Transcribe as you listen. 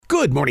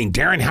Good morning,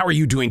 Darren. How are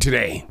you doing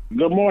today?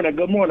 Good morning.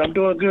 I'm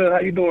doing good. How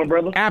you doing,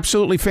 brother?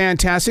 Absolutely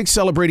fantastic.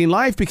 Celebrating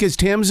life because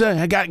Tim's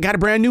got a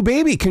brand new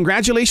baby.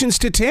 Congratulations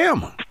to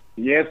Tim.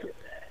 Yes.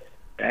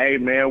 Hey,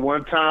 man,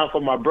 one time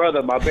for my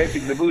brother, my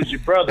basic the Bougie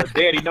brother,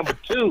 daddy number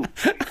 2,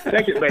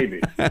 second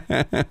baby.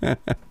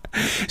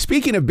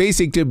 Speaking of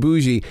basic to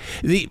bougie,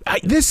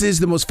 this is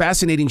the most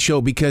fascinating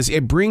show because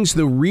it brings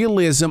the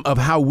realism of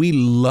how we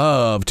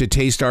love to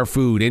taste our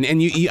food. And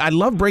I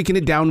love breaking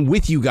it down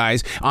with you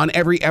guys on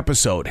every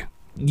episode.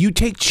 You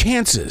take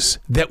chances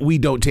that we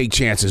don't take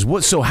chances.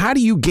 So how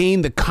do you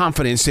gain the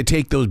confidence to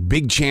take those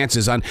big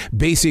chances on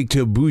basic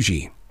to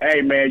bougie?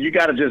 Hey, man, you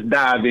got to just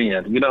dive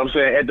in. You know what I'm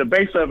saying? At the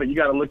base of it, you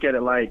got to look at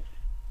it like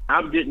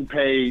I'm getting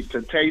paid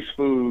to taste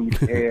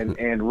food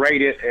and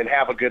rate it and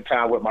have a good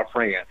time with my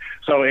friend.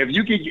 So if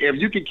you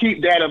can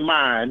keep that in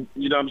mind,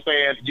 you know what I'm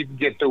saying, you can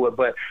get through it.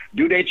 But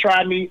do they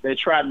try me? They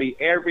try me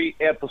every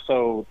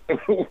episode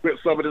with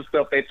some of the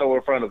stuff they throw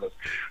in front of us.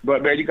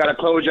 But, man, you got to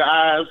close your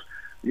eyes,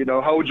 you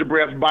know, hold your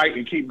breath, bite,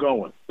 and keep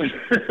going.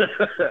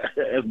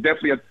 It's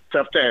definitely a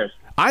tough task.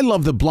 I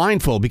love the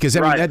blindfold because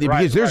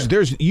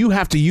there's you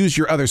have to use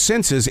your other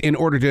senses in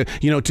order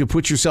to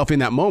put yourself in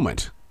that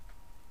moment.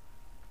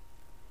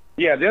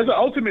 Yeah, there's an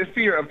ultimate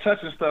fear of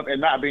touching stuff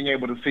and not being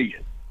able to see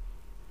it.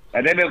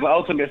 And then there's an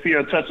ultimate fear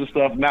of touching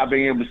stuff, not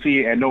being able to see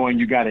it, and knowing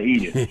you got to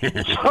eat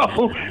it.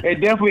 So it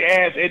definitely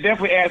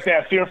adds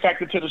that fear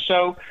factor to the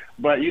show.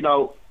 But we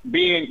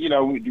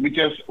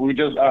just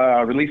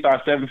released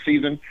our 7th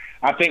season.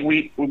 I think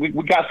we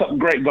got something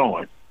great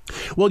going.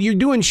 Well, you're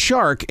doing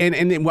shark, and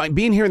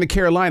being here in the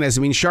Carolinas,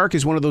 I mean, shark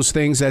is one of those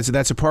things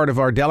that's a part of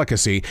our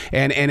delicacy,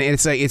 and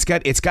it's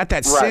got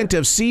that scent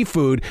of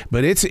seafood,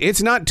 but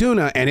it's not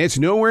tuna, and it's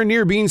nowhere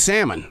near being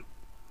salmon.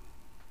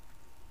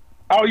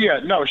 Oh yeah,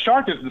 no,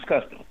 shark is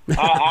disgusting.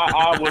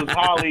 I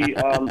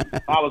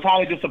was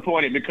highly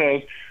disappointed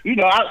because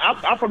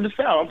I'm from the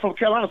South. I'm from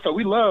Carolina, so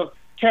we love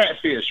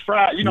catfish,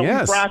 fried. We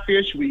fry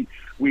fish.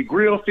 We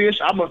grill fish.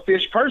 I'm a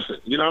fish person,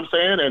 you know what I'm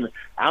saying? And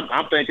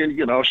I'm thinking,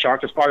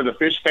 shark is part of the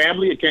fish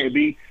family. It can't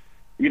be,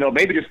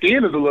 maybe the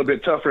skin is a little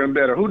bit tougher and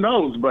better. Who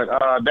knows? But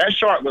that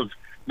shark was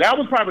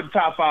probably the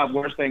top 5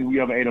 worst thing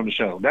we ever ate on the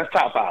show. That's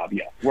top 5,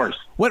 yeah, worst.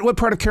 What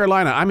part of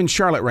Carolina? I'm in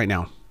Charlotte right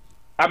now.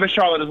 I'm in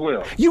Charlotte as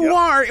well. You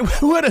are?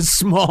 What a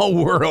small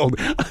world.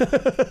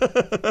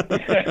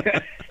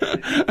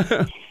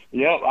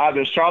 Yep, I'm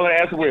in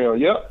Charlotte as well.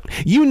 Yep.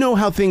 You know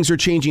how things are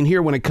changing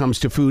here when it comes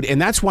to food, and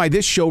that's why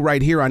this show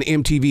right here on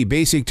MTV,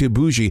 Basic to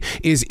Bougie,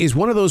 is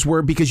one of those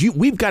where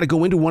we've got to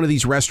go into one of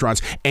these restaurants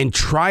and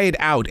try it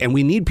out, and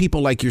we need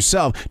people like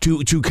yourself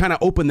to kind of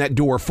open that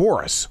door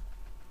for us.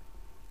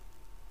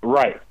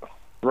 Right.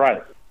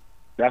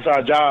 That's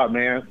our job,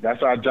 man.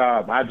 That's our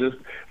job.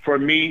 For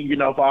me,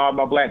 for all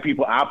my black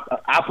people,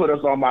 I put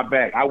us on my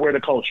back. I wear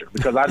the culture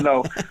because I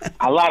know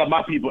a lot of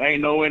my people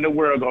ain't nowhere in the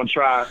world gonna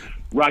try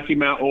Rocky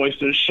Mountain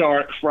oysters,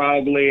 shark,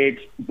 frog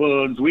legs,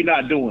 bugs. We're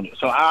not doing it.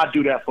 So I'll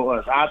do that for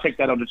us. I'll take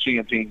that on the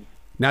chin team.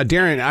 Now,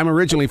 Darren, I'm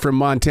originally from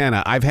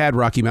Montana. I've had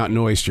Rocky Mountain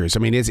oysters.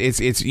 I mean, it's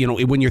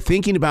when you're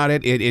thinking about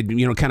it,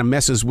 it kind of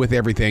messes with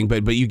everything,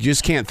 but you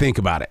just can't think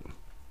about it.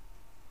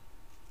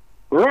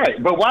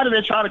 Right, but why do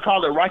they try to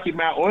call it Rocky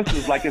Mountain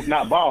oysters like it's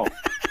not ball?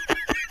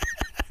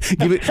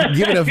 give it a,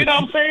 you know what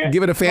I'm saying?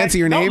 Give it a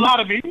fancier name.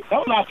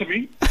 Don't lie to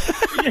me.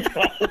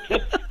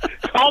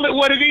 Call it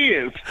what it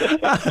is.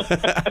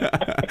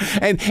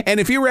 And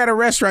if you were at a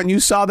restaurant and you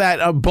saw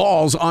that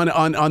balls on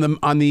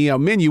the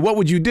menu, what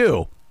would you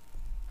do?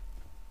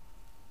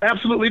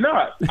 Absolutely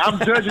not. I'm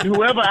judging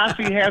whoever I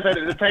see has that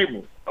at the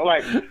table. I'm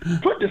like,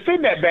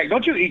 send that back.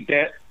 Don't you eat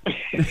that.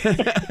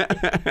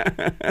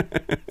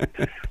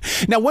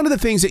 Now, one of the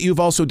things that you've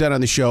also done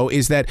on the show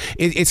is that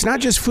it's not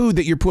just food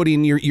that you're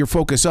putting your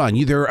focus on.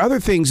 There are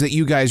other things that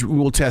you guys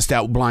will test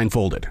out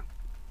blindfolded.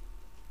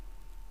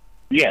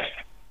 Yes.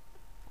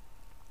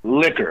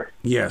 Liquor.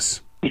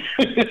 Yes.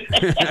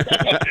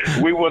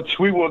 we will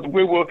try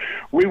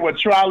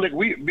liquor.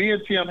 Me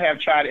and Tim have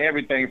tried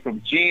everything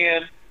from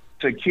gin,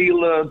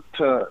 tequila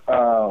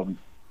to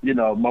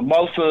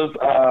mimosas.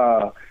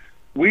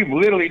 We've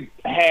literally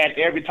had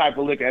every type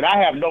of liquor, and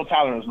I have no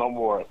tolerance no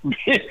more.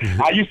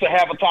 I used to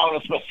have a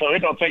tolerance, so it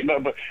don't take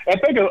nothing.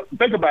 And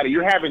think about it.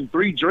 You're having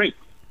 3 drinks.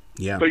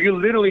 Yeah. So you're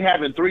literally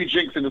having 3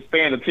 drinks in the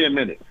span of 10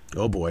 minutes.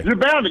 Oh, boy. You're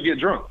bound to get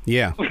drunk.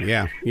 Yeah.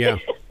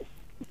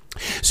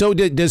 So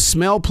does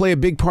smell play a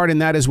big part in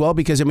that as well?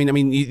 Because, I mean,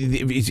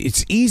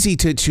 it's easy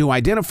to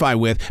identify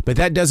with, but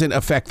that doesn't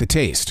affect the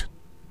taste.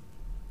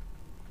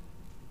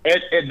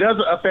 It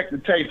doesn't affect the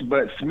taste,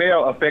 but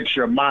smell affects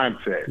your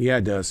mindset. Yeah,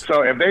 it does.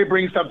 So if they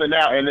bring something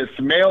out and it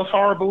smells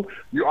horrible,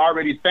 you're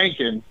already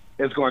thinking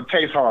it's going to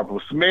taste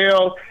horrible.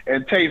 Smell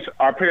and taste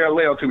are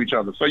parallel to each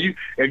other. So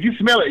if you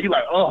smell it, you're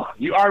like, oh,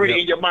 you already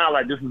in your mind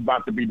like this is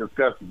about to be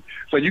disgusting.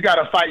 So you got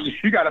to fight.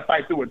 You got to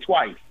fight through it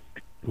twice.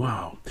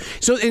 Wow.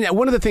 So and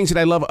one of the things that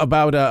I love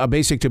about a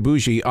Basic to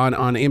Bougie on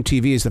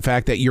MTV is the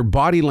fact that your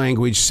body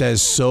language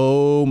says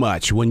so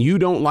much. When you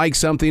don't like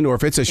something or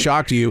if it's a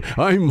shock to you,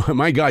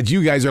 my God,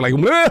 you guys are like,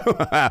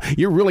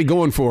 you're really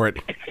going for it.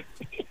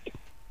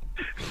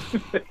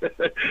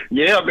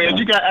 Yeah, man.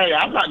 Hey,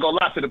 I'm not gonna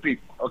lie to the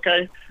people,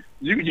 okay?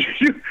 You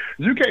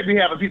can't be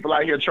having people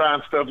out here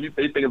trying stuff they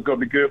think it's gonna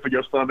be good for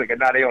your stomach, and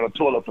now they on a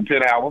toilet for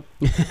 10 hours.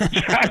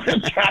 Trying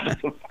to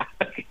survive.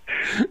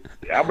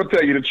 I'm gonna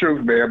tell you the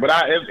truth, man. But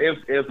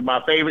it's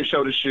my favorite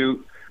show to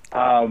shoot.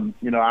 I'm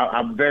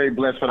very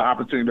blessed for the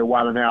opportunity to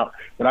Wildin' Out,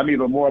 but I'm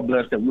even more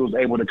blessed that we was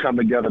able to come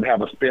together and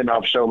have a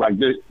spin-off show like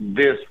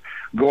this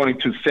going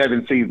to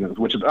 7 seasons,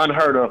 which is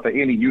unheard of for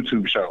any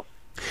YouTube show.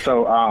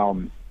 So,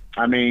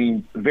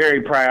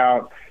 very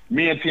proud.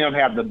 Me and Tim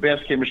have the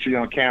best chemistry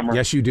on camera.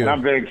 Yes, you do. And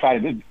I'm very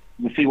excited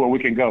to see where we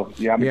can go.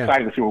 Yeah, I'm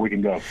excited to see where we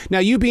can go. Now,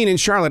 you being in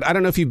Charlotte, I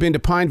don't know if you've been to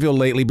Pineville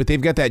lately, but they've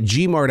got that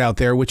G-Mart out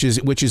there, which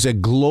is a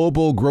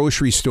global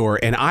grocery store,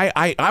 and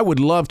I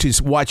would love to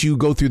watch you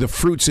go through the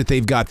fruits that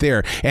they've got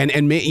there, and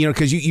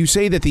because you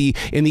say that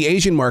in the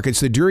Asian markets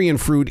the durian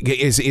fruit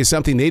is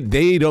something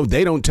they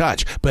don't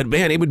touch, but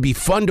man, it would be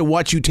fun to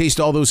watch you taste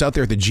all those out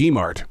there at the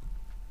G-Mart.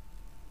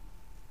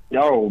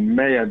 Oh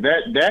man,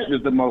 that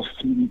is the most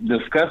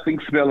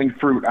disgusting smelling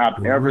fruit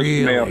I've ever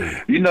smelled.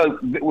 You know,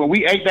 when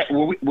we ate that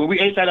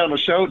on the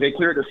show, they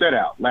cleared the set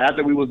out. Like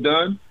after we was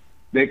done,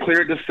 they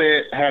cleared the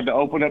set, had to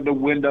open up the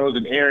windows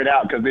and air it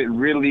out because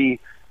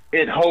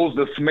it holds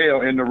the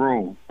smell in the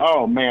room.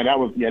 Oh man, that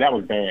was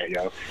bad,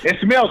 yo. It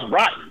smells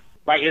rotten.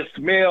 Like it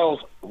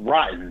smells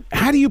rotten.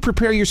 How do you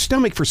prepare your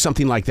stomach for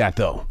something like that,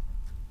 though?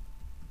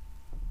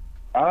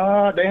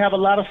 They have a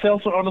lot of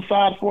seltzer on the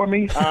side for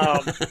me.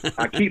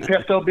 I keep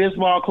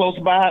Pepto-Bismol close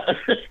by.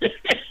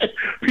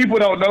 People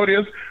don't know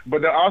this,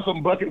 but there are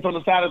some buckets on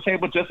the side of the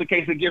table just in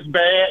case it gets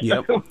bad.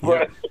 Yep.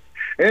 But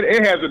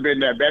it hasn't been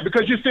that bad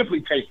because you're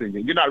simply tasting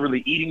it. You're not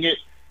really eating it.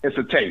 It's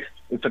a taste.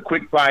 It's a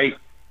quick bite.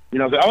 You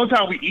know, the only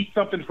time we eat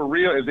something for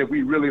real is if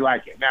we really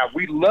like it. Now, if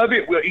we love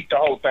it, we'll eat the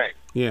whole thing.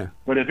 Yeah.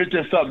 But if it's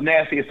just something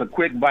nasty, it's a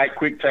quick bite,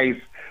 quick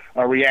taste,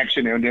 a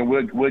reaction, and then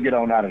we'll get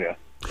on out of there.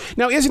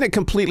 Now, isn't it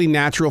completely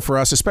natural for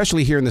us,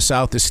 especially here in the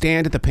South, to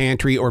stand at the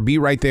pantry or be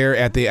right there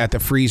at the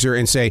freezer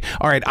and say,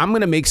 all right, I'm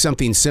going to make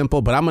something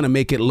simple, but I'm going to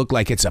make it look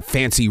like it's a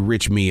fancy,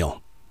 rich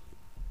meal?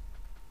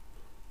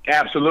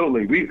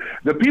 Absolutely.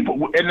 The people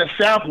in the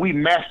South, we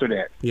master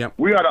that. Yep.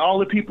 We are the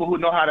only people who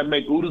know how to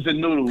make oodles and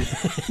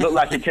noodles look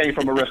like it came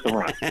from a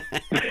restaurant.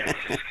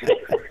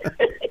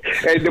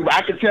 And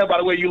I can tell by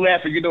the way you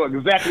laugh, and you know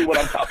exactly what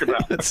I'm talking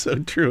about. That's so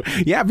true.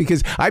 Yeah,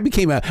 because I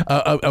became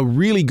a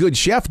really good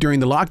chef during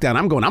the lockdown.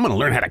 I'm going to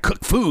learn how to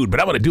cook food, but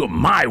I'm going to do it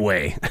my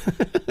way.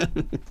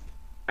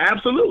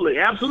 Absolutely.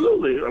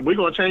 We're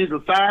going to change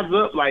the size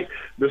up. Like,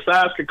 the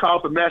size could call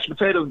for mashed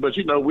potatoes, but,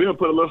 we're going to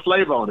put a little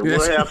flavor on it.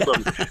 We'll have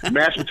some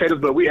mashed potatoes,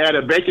 but we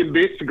added bacon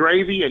bits,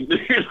 gravy, and, you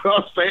know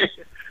what I'm saying?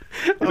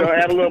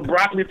 Add a little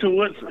broccoli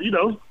to it,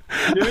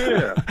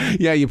 Yeah.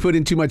 Yeah, you put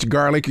in too much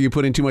garlic or you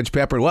put in too much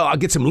pepper. Well, I'll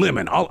get some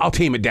lemon. I'll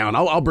tame it down.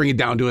 I'll bring it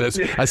down to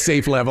a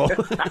safe level.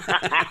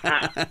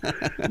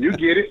 You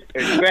get it.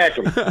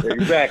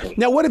 Exactly.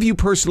 Now, what have you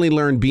personally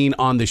learned being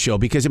on the show?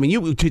 Because,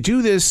 you to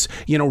do this,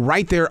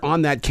 right there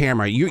on that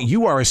camera,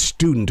 you are a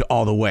student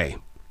all the way.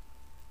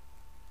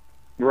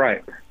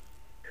 Right.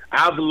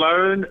 I've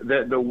learned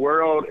that the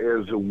world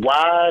is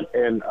wide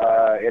and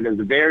it is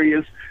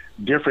various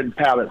different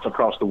palates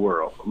across the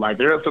world. Like,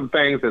 there are some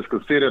things that's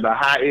considered a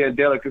high-end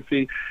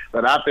delicacy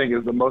that I think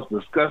is the most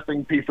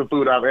disgusting piece of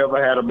food I've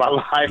ever had in my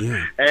life.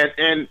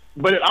 Yeah.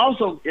 But it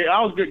also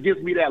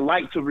gives me that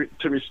light to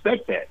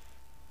respect that.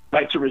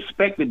 Like, to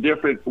respect the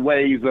different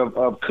ways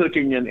of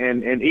cooking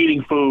and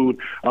eating food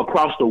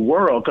across the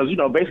world. Because,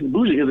 basically,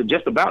 Bougie isn't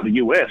just about the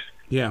U.S.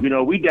 Yeah.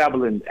 We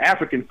dabble in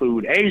African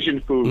food,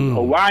 Asian food,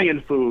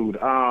 Hawaiian food,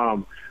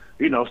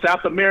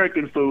 South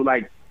American food.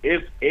 Like,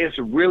 it's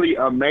really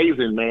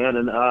amazing, man.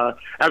 And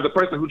as a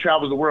person who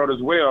travels the world as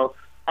well,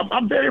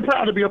 I'm very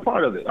proud to be a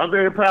part of it. I'm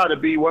very proud to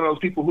be one of those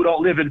people who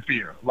don't live in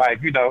fear.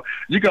 Like, you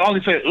can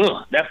only say,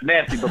 ugh, that's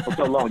nasty, but for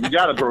so long. You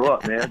got to grow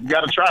up, man. You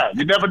got to try it.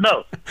 You never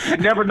know. You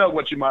never know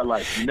what you might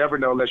like. You never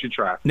know unless you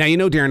try. Now,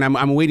 Darren,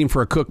 I'm waiting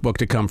for a cookbook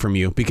to come from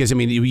you because,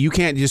 you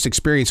can't just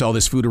experience all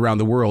this food around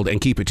the world and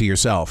keep it to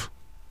yourself.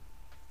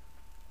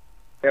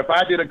 If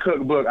I did a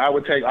cookbook, I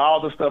would take all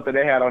the stuff that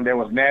they had on there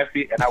was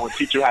nasty, and I would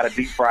teach you how to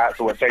deep fry it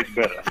so it tastes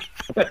better.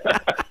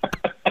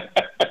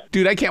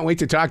 Dude, I can't wait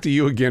to talk to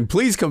you again.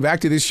 Please come back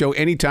to this show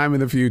anytime in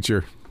the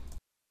future.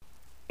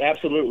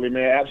 Absolutely,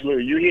 man.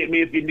 Absolutely. You hit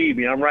me if you need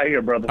me. I'm right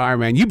here, brother. All right,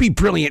 man. You be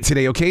brilliant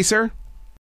today, okay, sir?